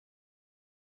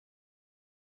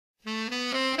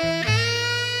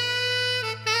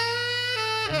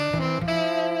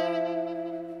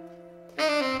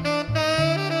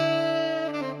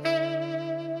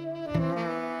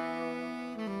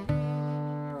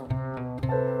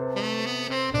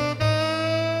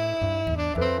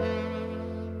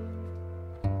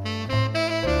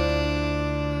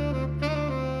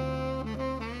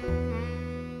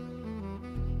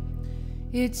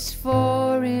It's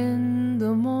 4 in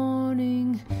the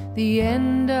morning, the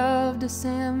end of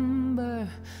December.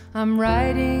 I'm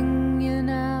writing you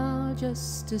now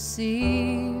just to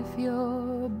see if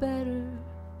you're better.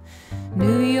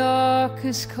 New York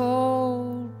is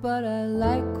cold, but I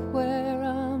like where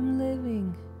I'm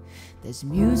living. There's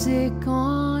music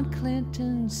on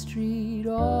Clinton Street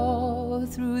all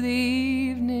through the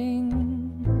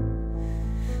evening.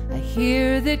 I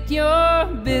hear that you're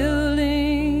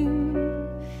building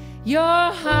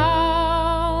your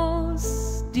house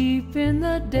deep in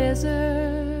the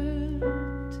desert.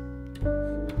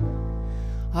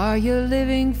 Are you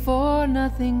living for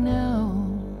nothing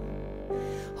now?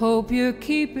 Hope you're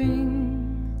keeping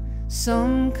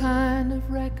some kind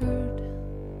of record.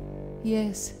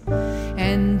 Yes.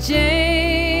 And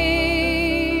Jane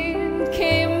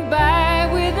came by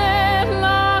with a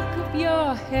lock of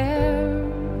your hair.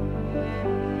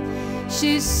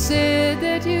 She said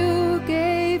that you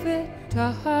gave it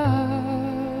to her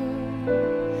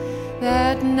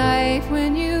that night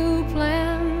when you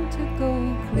planned to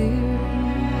go clear.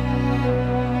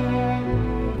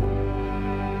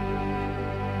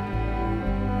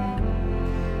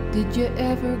 Did you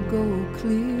ever go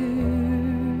clear?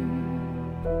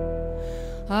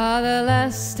 The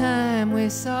last time we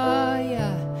saw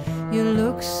ya, you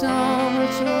looked so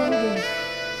much older.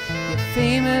 Your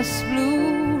famous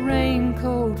blue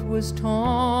raincoat was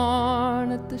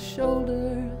torn at the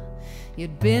shoulder.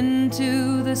 You'd been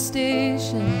to the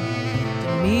station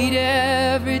to meet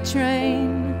every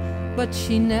train, but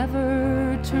she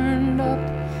never turned up.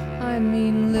 I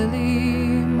mean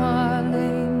Lily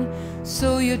Marlene.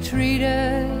 So you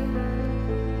treated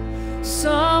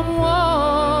some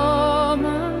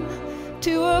woman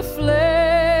to a flake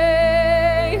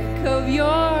of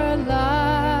your life.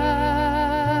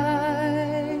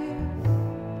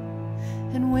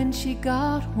 And when she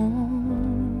got home,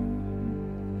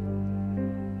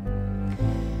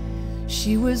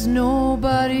 she was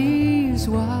nobody's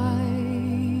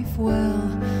wife.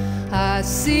 Well, I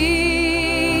see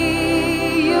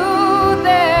you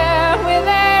there with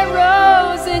a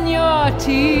rose in your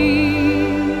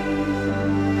teeth,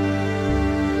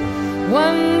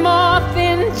 one more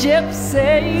thin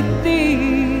gypsy thief.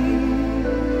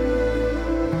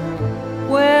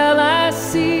 Well, I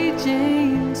see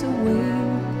Jane's awake.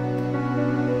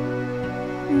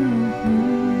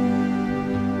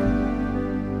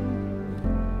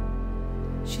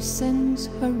 She sends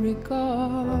her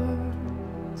regards.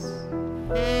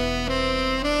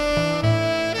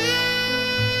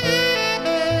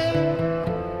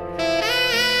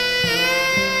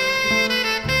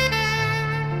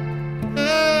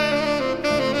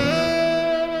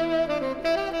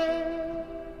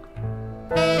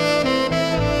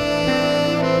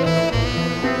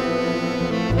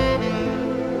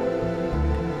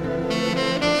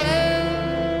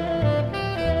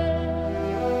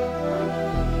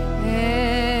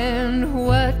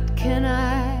 Can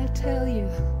I tell you?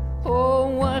 Oh,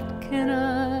 what can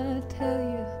I tell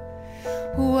you?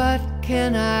 What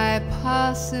can I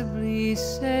possibly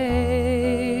say?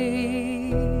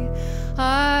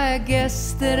 I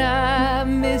guess that I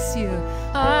miss you.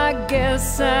 I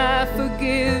guess I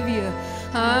forgive you.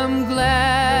 I'm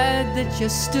glad that you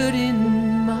stood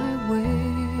in my way.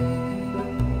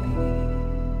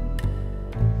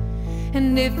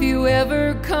 And if you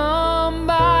ever come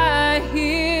by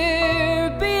here,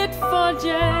 be it for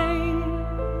Jane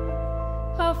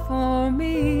or for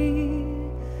me,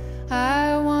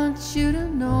 I want you to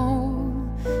know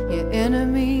your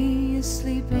enemy is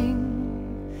sleeping.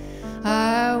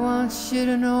 I want you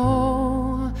to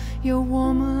know your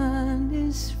woman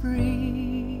is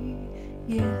free.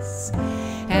 Yes.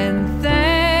 And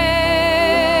thanks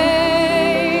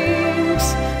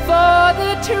for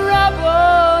the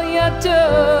trouble you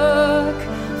took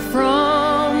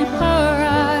from her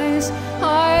eyes.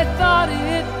 I thought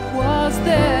it was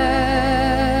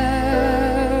there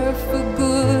for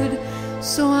good,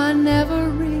 so I never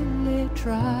really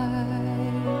tried.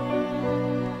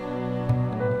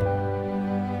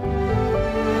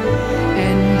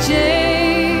 And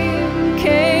Jane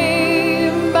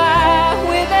came by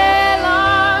with a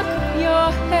lock of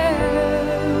your hair.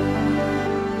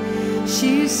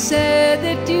 She said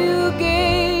that you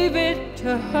gave it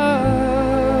to her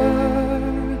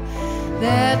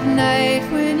that night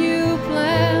when you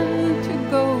planned to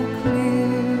go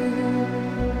clear.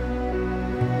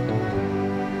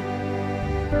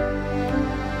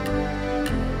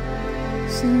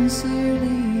 Sincerely,